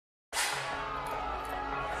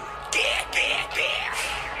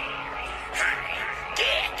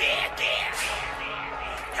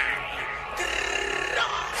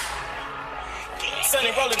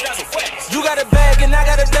got a bag and I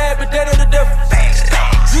got a bag, but they know the difference.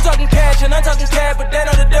 You talking cash and I'm talking cash, but they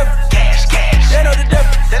know the difference. They know the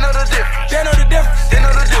difference. They know the difference. They know the difference. They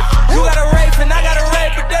know the difference. You got a rape and I got a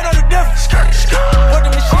rape, but they know the difference. Put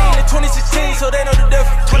the machine in 2016, so they know the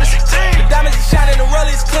difference. 2016. The diamonds are shining, the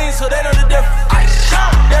rollies clean, so they know the difference.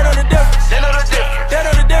 They know the difference. They know the difference. They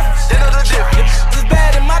know the difference. They know the difference. It's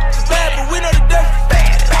bad and my is bad, but we know the difference.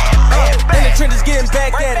 In the trenches getting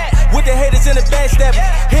back at it, with the haters in the backstabbing.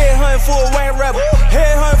 Head hunting for a white rebel.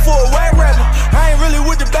 Head hunting for a white rebel. I ain't really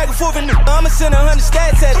with the back and forth, and I'ma send 100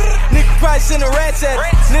 stats at it. Nigga probably send a rats at it.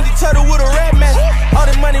 Ninja turtle with a red mask. All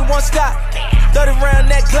the money won't stop. 30 round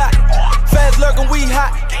that clock. Fast lurking, we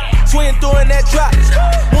hot. Swing through in that drop.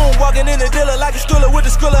 Moon walking in the dealer like a stroller with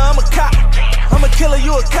a skriller. I'm a cop. I'm a killer,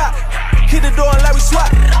 you a cop. Hit the door like we swap.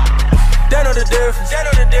 They know the difference. They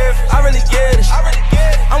know the difference. I really get it.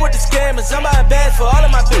 I'm with the scammers. I'm buying bags for all of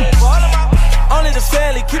my business. Only the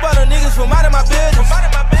family. Keep all the niggas from out of my business.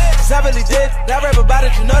 Cause I really did. I rap about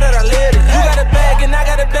it. You know that I live it. You got a bag and I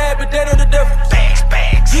got a bag, but they know the difference.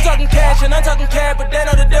 You talking cash and I'm talking cash, but they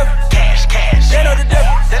know the difference. They know the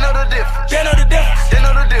difference. They know the difference. They know the difference. They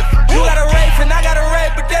know the difference. You got a rape and I got a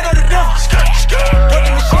rape, but they know the difference. Put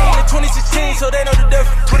the machine in 2016, so they know the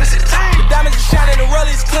difference. 2016. The diamonds are shining, the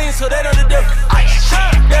rollies clean, so they know the difference.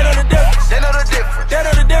 They know the difference. They know the difference. They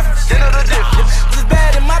know the difference. They know the difference. It's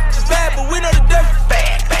bad and my is bad, but we know the difference.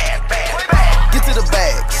 Bad, bad, bad, bad. Get to the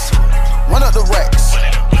bags, run up the racks.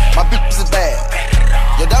 My bitch is bad.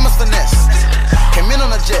 Your diamonds finesse. Came in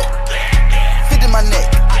on a jet, 50 my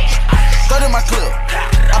neck, 30 my clip.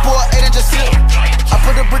 I pour an 8 and just slip. I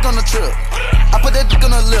put a brick on the trip. I put that dick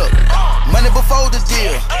on her lip. Money before the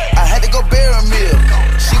deal. I had to go bury a meal.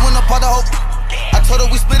 She went up on the whole. I told her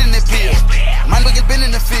we split in that pill. My nigga been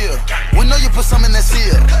in the field. We know you put some in that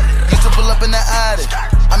seal. Used to pull up in that Audi.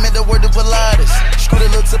 I made the word to Pilates. Screw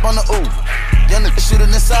the little tip on the ooh. Young nigga shooting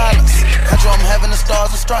in silence. Country, I'm having the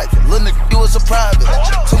stars and stripes. Little nigga, you was a private.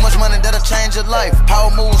 Too much money that'll change your life. Power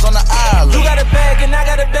moves on the island. You got a bag and I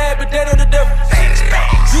got a bag, but they know the difference.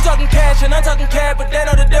 You talking cash and I'm talking cash, but they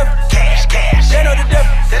know the difference. They know the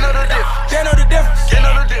difference. They know the difference. They know the difference. They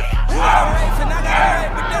know the difference. You got a rape and I got a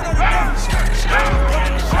rape, but they know the difference. Put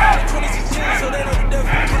the machine in 2016, so they know the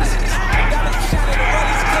difference. The diamonds are shining, the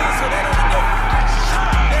rollies clean, so they know the difference.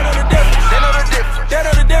 They know the difference. They know the difference. They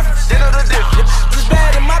know the difference. They know the difference.